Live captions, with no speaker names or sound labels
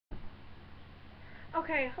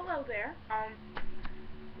Okay, hello there.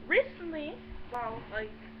 Recently, well, like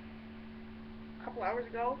a couple hours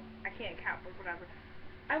ago, I can't count, but whatever.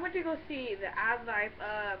 I went to go see the Odd Life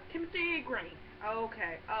of Timothy Green.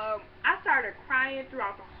 Okay, I started crying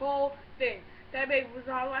throughout the whole thing. That baby was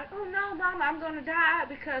all like, "Oh no, mama, I'm gonna die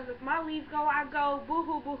because if my leaves go, I go. Boo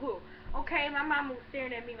hoo, boo hoo." Okay, my mama was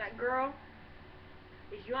staring at me like, "Girl,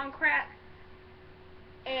 is you on crack?"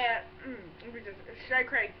 And it was just straight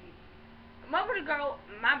crazy. A moment ago,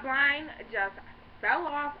 my blind just fell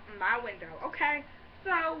off my window. Okay,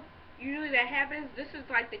 so usually that happens. This is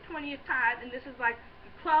like the 20th time, and this is like the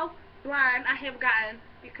 12th blind I have gotten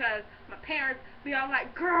because my parents be all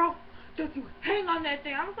like, "Girl, don't you hang on that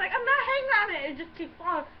thing." I was like, "I'm not hanging on it. It just keeps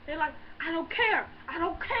falling." They're like, "I don't care. I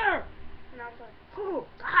don't care." And I was like, "Oh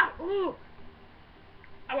God, ooh."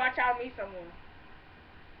 I watch out me someone.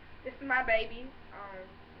 This is my baby.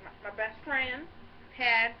 My best friend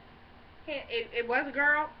had it was a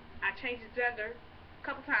girl. I changed his gender a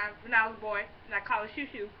couple times when I was a boy, and I call her Shoo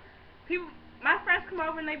Shoo. People, my friends come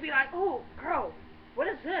over and they be like, "Oh, girl, what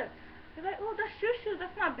is this?" They're like, "Oh, that's Shoo Shoo.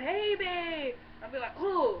 That's my baby." I'll be like,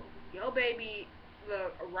 "Oh, your baby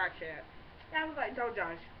look a ratchet." And I was like, "Don't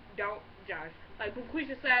judge. Don't judge." Like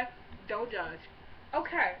Bunquisha said, "Don't judge."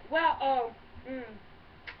 Okay, well, um,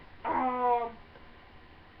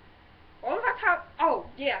 what was I talking? Oh,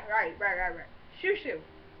 yeah, right. Shoo Shoo.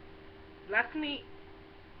 Let's meet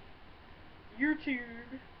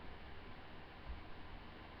YouTube.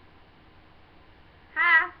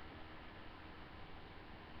 Hi.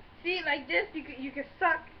 See, like this, you can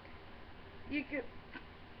suck. You could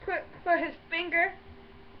put his finger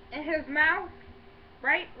in his mouth.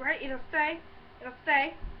 Right. It'll stay.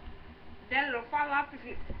 Then it'll fall off if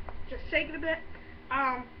you just shake it a bit.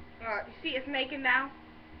 You see, it's making now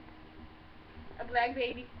a black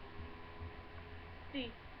baby.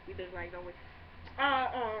 See, we look like, don't we?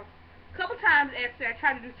 Couple times actually, I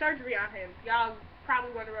tried to do surgery on him. Y'all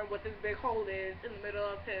probably wondering what this big hole is in the middle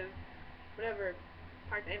of his whatever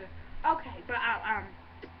part. Okay, but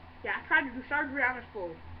yeah, I tried to do surgery on his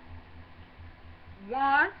fool.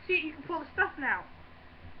 One, see, you can pull the stuff now.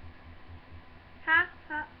 Huh?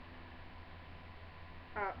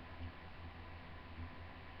 Uh,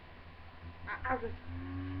 I'll just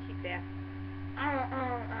keep that.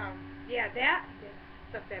 Yeah, that.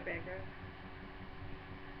 Stuff that back there.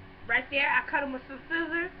 Right there, I cut him with some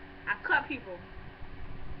scissors. I cut people.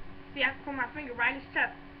 See, I can put my finger right in his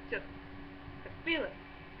chest. Just feel it.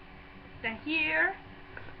 Then here,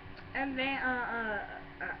 and then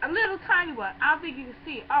a little tiny one. I don't think you can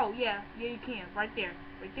see it. Oh yeah, you can. Right there.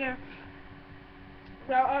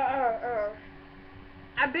 So I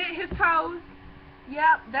bit his toes.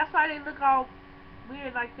 Yep, that's why they look all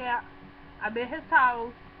weird like that. I bit his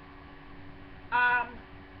toes.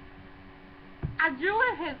 I drew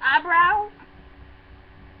in his eyebrows,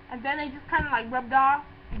 and then they just kind of like rubbed off.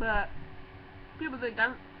 But people think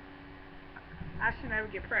I should never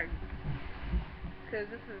get pregnant, cause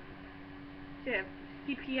this is shit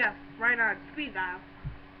CPS right on speed dial.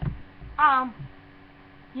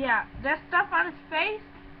 Yeah, there's stuff on his face.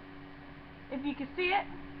 If you can see it,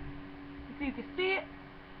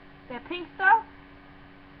 that pink stuff,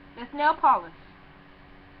 that's nail polish.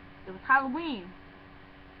 It was Halloween.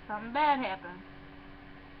 Something bad happened.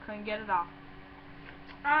 Couldn't get it off.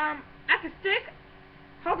 I can stick.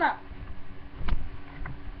 Hold on.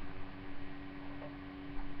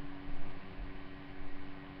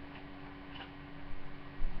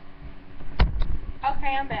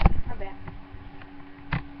 Okay, I'm back.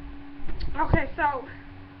 Okay, so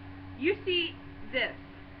you see this.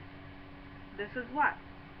 This is what?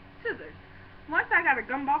 Scissors. Once I got a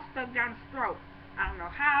gumball stuck down his throat. I don't know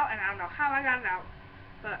how, and I don't know how I got it out.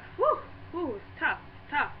 But whew, it's tough.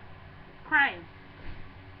 It's crying.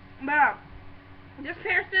 But this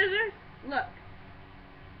pair of scissors, look.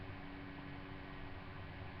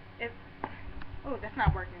 It's that's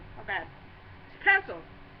not working. Okay. It's pencil.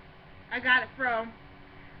 I got it from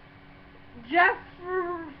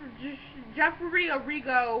Jeffrey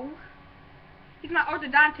Arrigo. He's my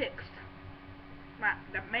orthodontist.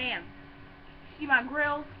 The man. See my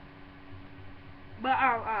grills? But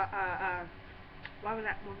what was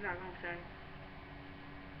I gonna say?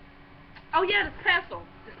 Oh yeah, this pencil.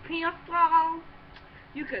 This pencil.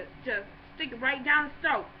 You could just stick it right down his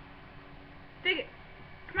throat. Stick it.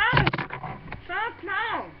 Come on. Son, come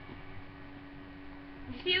on.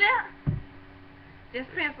 You see that? This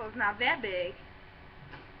pencil is not that big.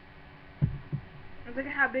 And look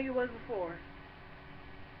at how big it was before.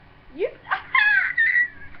 You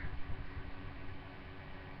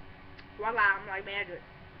voila, I'm like magic.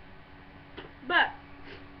 But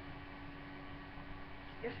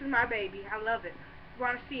is my baby. I love it. You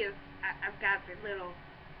want to see it? I've got the little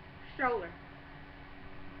stroller.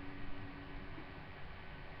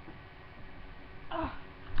 Oh,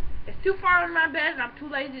 it's too far in my bed and I'm too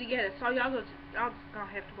lazy to get it. So y'all just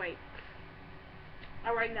gonna have to wait.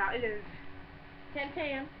 Alright, now it is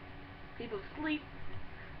 10:10. People asleep.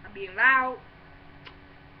 I'm being loud.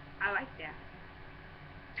 I like that.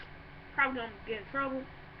 Probably gonna get in trouble.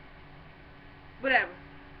 Whatever.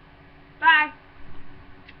 Bye.